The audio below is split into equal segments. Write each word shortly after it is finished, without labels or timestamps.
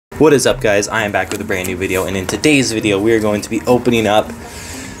What is up, guys? I am back with a brand new video, and in today's video we are going to be opening up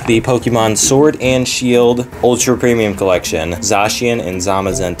the Pokemon Sword and Shield Ultra Premium Collection, Zacian and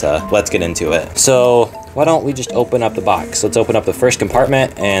Zamazenta. Let's get into it. So why don't we just open up the box? Let's open up the first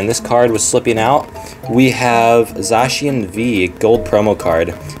compartment, and this card was slipping out. We have Zacian V gold promo card.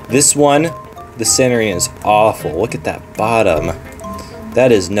 This one, the centering is awful. Look at that bottom.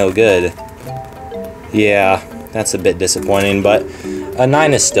 That is no good. Yeah, that's a bit disappointing, but a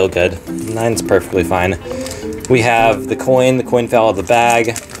 9 is still good. 9's perfectly fine. We have the coin fell out of the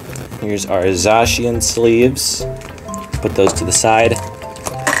bag. Here's our Zacian sleeves. Put those to the side.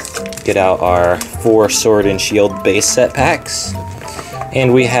 Get out our 4 Sword and Shield base set packs.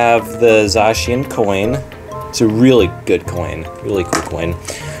 And we have the Zacian coin. It's a really good coin, really cool coin.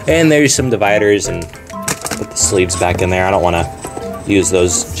 And there's some dividers, and put the sleeves back in there. I don't want to use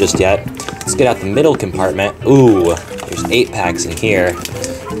those just yet. Let's get out the middle compartment. Ooh, there's 8 packs in here.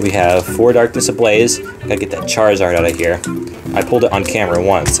 We have 4 Darkness Ablaze. Gotta get that Charizard out of here. I pulled it on camera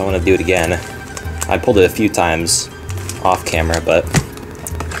once. I want to do it again. I pulled it a few times off camera, but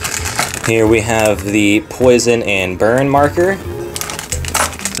here we have the Poison and Burn marker.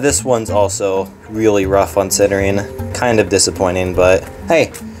 This one's also really rough on centering. Kind of disappointing, but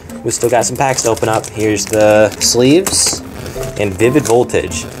hey, we still got some packs to open up. Here's the sleeves and Vivid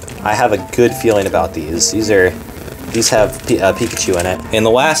Voltage. I have a good feeling about these. These have Pikachu in it. And the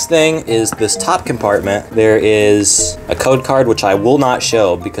last thing is this top compartment. There is a code card, which I will not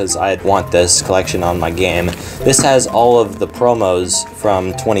show because I want this collection on my game. This has all of the promos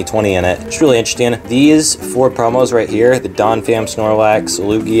from 2020 in it. It's really interesting. These 4 promos right here, the Donphan, Snorlax,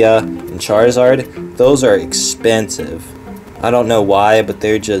 Lugia, and Charizard, those are expensive. I don't know why, but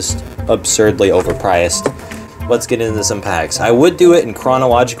they're just absurdly overpriced. Let's get into some packs. I would do it in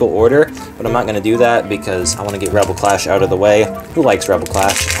chronological order, but I'm not going to do that because I want to get Rebel Clash out of the way. Who likes Rebel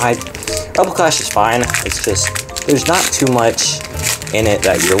Clash? Rebel Clash is fine. It's just, there's not too much in it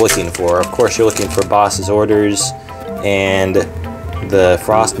that you're looking for. Of course, you're looking for Boss's Orders and the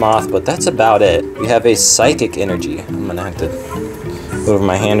Frostmoth, but that's about it. We have a Psychic Energy. I'm going to have to move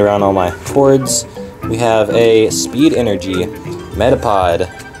my hand around all my cords. We have a Speed Energy, Metapod,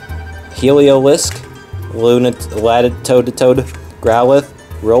 Heliolisk, Latitoad, Growlithe,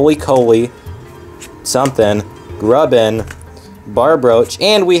 Roly-Coly, something, Grubbin, Barbroach,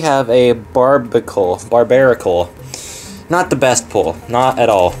 and we have a Barbaracle. Not the best pull, not at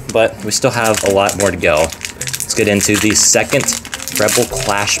all, but we still have a lot more to go. Let's get into the second Rebel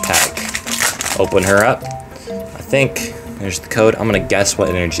Clash pack. Open her up. I think there's the code. I'm gonna guess what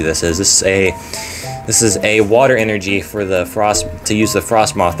energy this is. This is a water energy for the to use the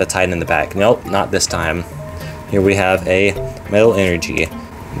Frostmoth that's hiding in the back. Nope, not this time. Here we have a metal energy,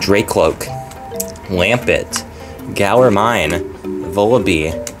 Dracloak, Lampet, Galar Mine,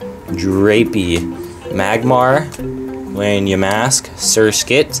 Vullaby, Drapey, Magmar, wearing Yamask,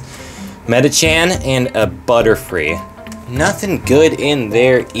 Surskit, Metachan, and a Butterfree. Nothing good in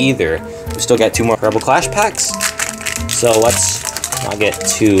there either. We still got 2 more Rebel Clash packs, so let's not get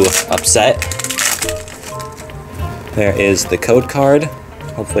too upset. There is the code card.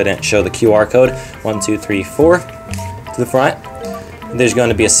 Hopefully I didn't show the QR code. 1, 2, 3, 4 to the front. There's going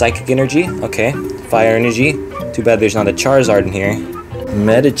to be a Psychic Energy. Okay. Fire Energy. Too bad there's not a Charizard in here.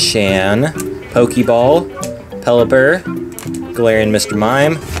 Metachan, Pokeball, Pelipper, Galarian Mr.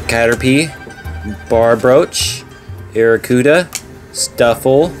 Mime, Caterpie, Barbroach, Arrokuda,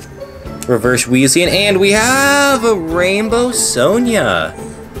 Stuffle, Reverse Weezing, and we have a Rainbow Sonia.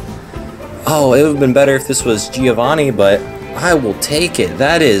 Oh, it would have been better if this was Giovanni, but I will take it.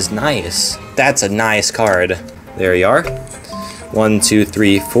 That is nice. That's a nice card. There you are. 1, 2,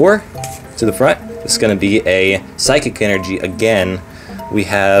 3, 4 to the front. This is going to be a Psychic Energy again. We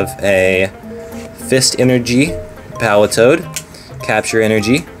have a Fist Energy, Palatoad, Capture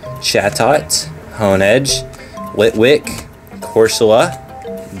Energy, Chatot, Honedge, Litwick, Corsola,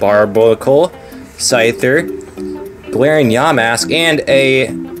 Barbaracle, Scyther, Galarian Yamask, and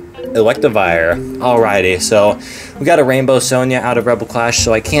a Electivire. Alrighty, so we got a Rainbow Sonia out of Rebel Clash,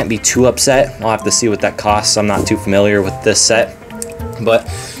 so I can't be too upset. I'll have to see what that costs. I'm not too familiar with this set. But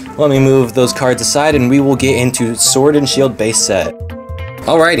let me move those cards aside and we will get into Sword and Shield base set.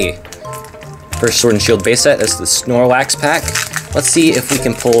 Alrighty. First Sword and Shield base set is the Snorlax pack. Let's see if we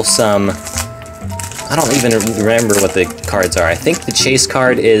can pull some... I don't even remember what the cards are. I think the chase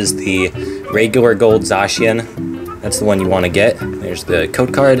card is the regular gold Zacian. That's the one you want to get. There's the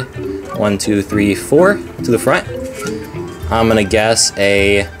code card. 1, 2, 3, 4 to the front. I'm gonna guess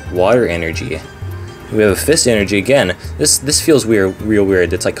a water energy. We have a Fist Energy again. This feels real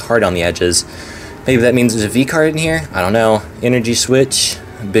weird. It's like hard on the edges. Maybe that means there's a V card in here? I don't know. Energy Switch,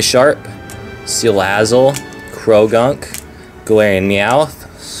 Bisharp, Salazzle, Krogunk, Galarian Meowth,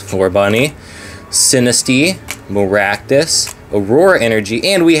 Scorbunny, Sinistea, Maractus, Aurora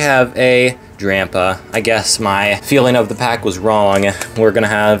Energy, and we have a Drampa. I guess my feeling of the pack was wrong. We're gonna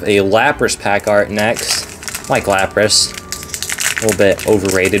have a Lapras pack art next. I like Lapras. A little bit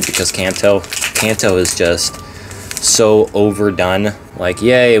overrated because Kanto is just so overdone. Like,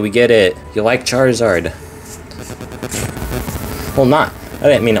 yay, we get it. You like Charizard. Well, not. I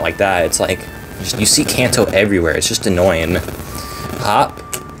didn't mean it like that. It's like, you see Kanto everywhere. It's just annoying. Hop,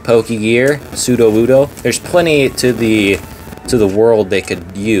 Pokegear, Sudowoodo. There's plenty to the world they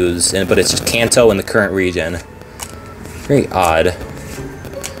could use, but it's just Kanto in the current region. Very odd.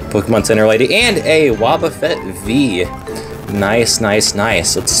 Pokemon Center Lady, and a Wobbuffet V. Nice, nice,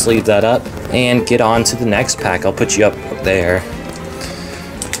 nice. Let's sleeve that up and get on to the next pack. I'll put you up there.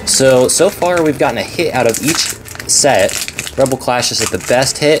 So far we've gotten a hit out of each set. Rebel Clash is like the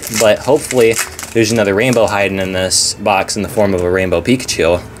best hit, but hopefully there's another rainbow hiding in this box in the form of a rainbow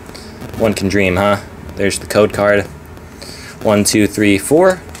Pikachu. One can dream, huh? There's the code card. 1, 2, 3,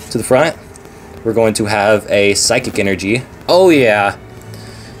 4 to the front. We're going to have a Psychic Energy. Oh yeah.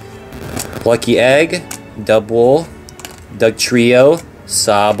 Lucky Egg, Dubwool, Dugtrio,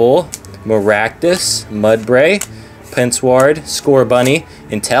 Sobble, Maractus, Mudbray, Pinsward, Scorbunny,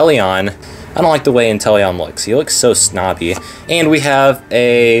 Inteleon. I don't like the way Inteleon looks. He looks so snobby. And we have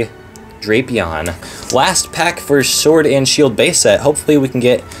a Drapion. Last pack for Sword and Shield base set. Hopefully we can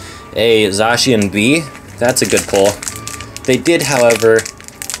get a Zacian V. That's a good pull. They did, however,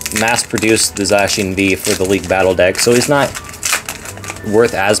 mass produce the Zacian V for the League Battle deck, so he's not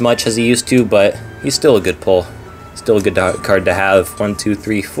worth as much as he used to, but he's still a good pull. Still a good card to have. 1, 2,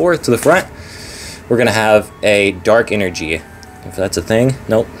 3, 4 to the front. We're going to have a Dark Energy, if that's a thing.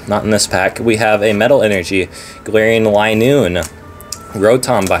 Nope, not in this pack. We have a Metal Energy, Galarian Linoon,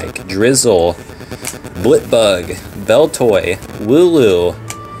 Rotom Bike, Drizzle, Blipbug, Beltoy, Wooloo,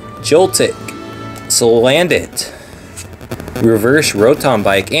 Joltik, Salandit, Reverse Rotom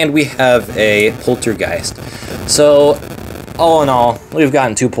Bike, and we have a Poltergeist. So, all in all, we've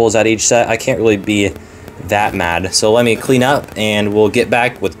gotten 2 pulls out of each set. I can't really be that mad. So let me clean up, and we'll get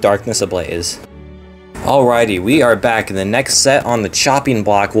back with Darkness Ablaze. Alrighty, we are back. The next set on the chopping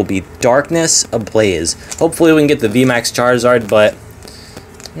block will be Darkness Ablaze. Hopefully we can get the VMAX Charizard, but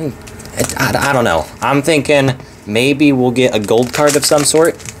I don't know. I'm thinking maybe we'll get a gold card of some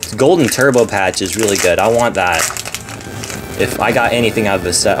sort. Golden Turbo Patch is really good. I want that. If I got anything out of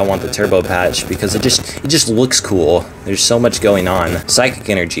this set, I want the Turbo Patch because it just looks cool. There's so much going on. Psychic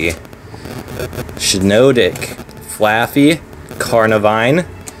Energy, Shiinotic, Flaffy, Carnivine,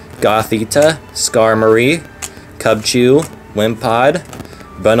 Gothita, Skarmory, Cubchoo, Wimpod,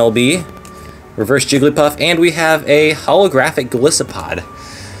 Bunnelby, Reverse Jigglypuff, and we have a holographic Golisopod.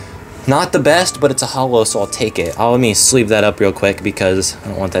 Not the best, but it's a holo, so I'll take it. Let me sleeve that up real quick because I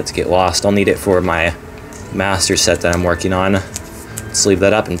don't want that to get lost. I'll need it for my master set that I'm working on. Sleeve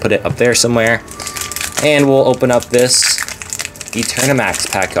that up and put it up there somewhere. And we'll open up this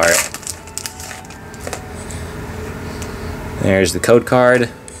Eternamax pack art. There's the code card.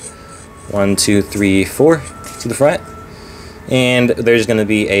 1, 2, 3, 4 to the front. And there's going to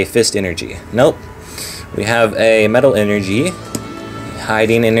be a Fist Energy. Nope. We have a Metal Energy,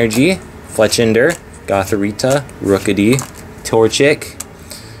 Hiding Energy, Fletchinder, Gothorita, Rookidee, Torchic,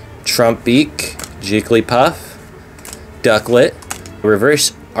 Trumpbeak, Jigglypuff, Ducklet,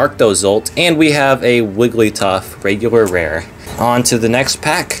 Reverse Arctozolt, and we have a Wigglytuff, regular rare. On to the next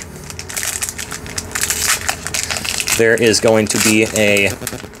pack. There is going to be a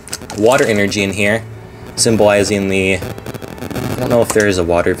Water Energy in here, symbolizing the... I don't know if there is a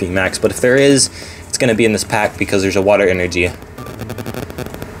Water VMAX, but if there is, it's going to be in this pack because there's a Water Energy.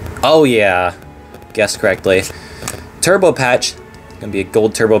 Oh yeah, guessed correctly. Turbo Patch, gonna be a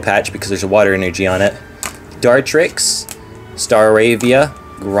gold Turbo Patch because there's a Water Energy on it. Dartrix, Staravia,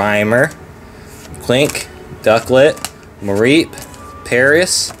 Grimer, Clink, Ducklet, Mareep,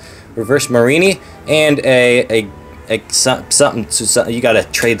 Paris, Reverse Marini, and something. You gotta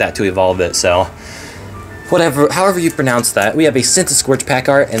trade that to evolve it. So whatever, however you pronounce that. We have a Scentiscorch pack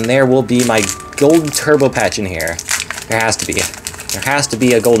art, and there will be my golden Turbo Patch in here. There has to be. There has to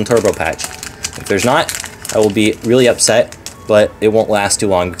be a golden Turbo Patch. If there's not, I will be really upset, but it won't last too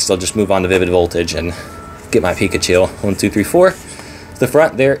long because I'll just move on to Vivid Voltage and get my Pikachu. 1, 2, 3, 4. To the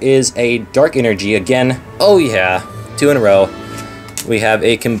front, there is a Dark Energy again. Oh yeah, 2 in a row. We have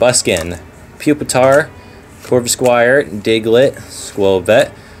a Combuskin, Pupitar, Corvisquire, Diglett,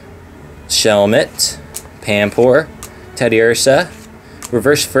 Squilvet, Shelmet, Pampor, Teddiursa,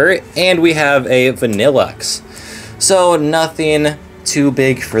 Reverse Furret, and we have a Vanillux. So nothing too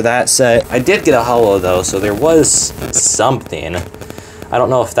big for that set. I did get a holo though, so there was something. I don't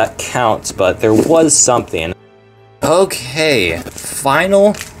know if that counts, but there was something. Okay,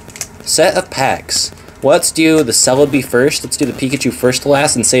 final set of packs. Let's do the Celebi first. Let's do the Pikachu first to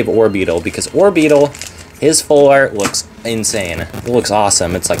last and save Orbeetle, because Orbeetle, his full art looks insane. It looks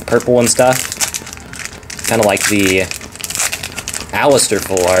awesome. It's like purple and stuff. Kind of like the Alistair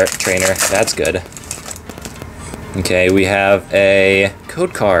full art trainer. That's good. Okay, we have a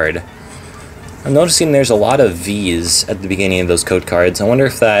code card. I'm noticing there's a lot of V's at the beginning of those code cards. I wonder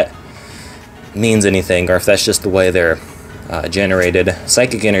if that means anything, or if that's just the way they're generated.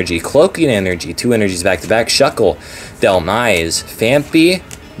 Psychic Energy, Cloaking Energy, 2 energies back to back. Shuckle, Delmise, Fampy,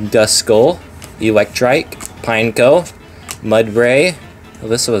 Duskull, Electrike, Pineco, Mudbray. Well,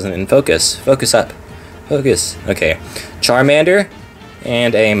 this wasn't in focus. Focus up. Focus. Okay. Charmander,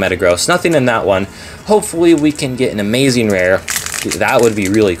 and a Metagross. Nothing in that one. Hopefully we can get an amazing rare. That would be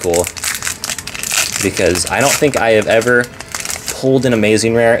really cool, because I don't think I have ever pulled an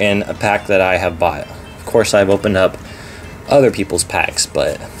amazing rare in a pack that I have bought. Of course, I've opened up other people's packs,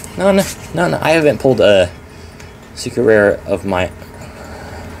 but no, I haven't pulled a secret rare of my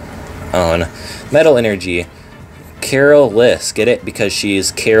own. Metal Energy, Careless. Get it? Because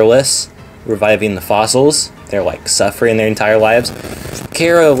she's careless, reviving the fossils. They're like suffering their entire lives.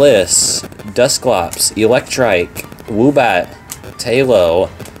 Careless, Dusclops, Electrike, Woobat, Tailo,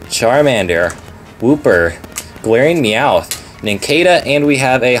 Charmander, Wooper, Glaring Meowth, Nincada, and we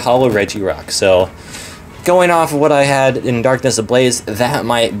have a holo Regirock. So, going off of what I had in Darkness Ablaze, that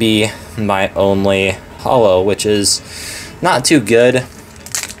might be my only holo, which is not too good.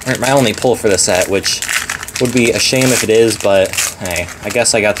 Or my only pull for the set, which would be a shame if it is, but hey, I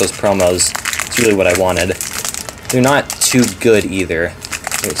guess I got those promos. It's really what I wanted. They're not too good either.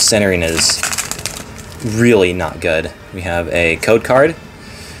 Their centering is really not good. We have a code card.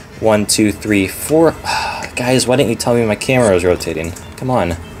 1, 2, 3, 4. Guys, why didn't you tell me my camera was rotating? Come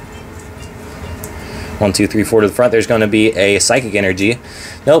on. 1, 2, 3, 4 to the front. There's going to be a Psychic Energy.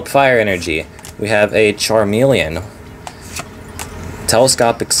 Nope, Fire Energy. We have a Charmeleon.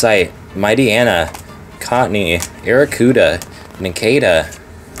 Telescopic Sight. Mighty Anna. Cottonee. Arrokuda. Nincada.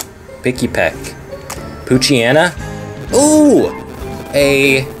 Picky Peck. Poochyena. Ooh!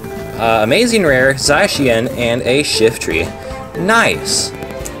 A amazing rare, Zacian, and a Shiftry. Nice!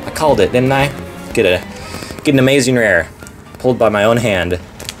 I called it, didn't I? Get an amazing rare. Pulled by my own hand.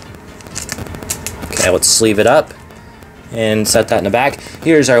 Okay, let's sleeve it up and set that in the back.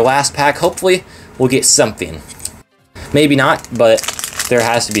 Here's our last pack. Hopefully, we'll get something. Maybe not, but there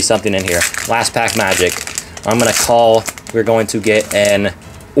has to be something in here. Last pack magic. I'm gonna call, we're going to get an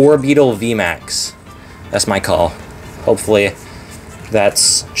Orbeetle VMAX. That's my call. Hopefully,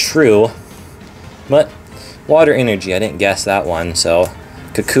 that's true. But, Water Energy, I didn't guess that one. So,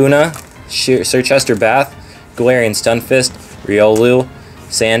 Kakuna, Sir Chester Bath, Galarian Stunfisk, Riolu,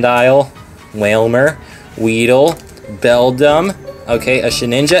 Sandile, Wailmer, Weedle, Beldum, okay, a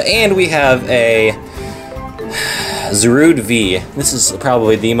Shedinja, and we have a Zarude V. This is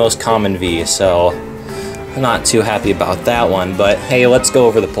probably the most common V, so I'm not too happy about that one, but hey, let's go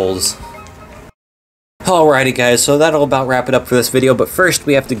over the pulls. Alrighty guys, so that'll about wrap it up for this video, but first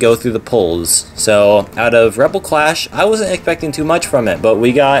we have to go through the pulls. So, out of Rebel Clash, I wasn't expecting too much from it, but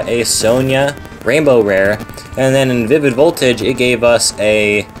we got a Sonya Rainbow Rare, and then in Vivid Voltage, it gave us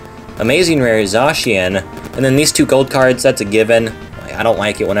a Amazing Rare Zacian, and then these two gold cards, that's a given. I don't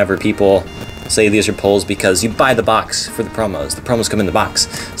like it whenever people say these are pulls because you buy the box for the promos. The promos come in the box.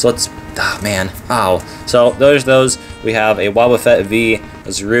 So let's, So there's those. We have a Wobbuffet V, a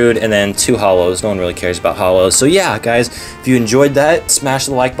Zarude, and then 2 holos. No one really cares about holos. So yeah, guys, if you enjoyed that, smash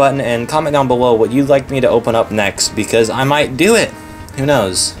the like button and comment down below what you'd like me to open up next, because I might do it. Who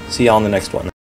knows? See y'all in the next one.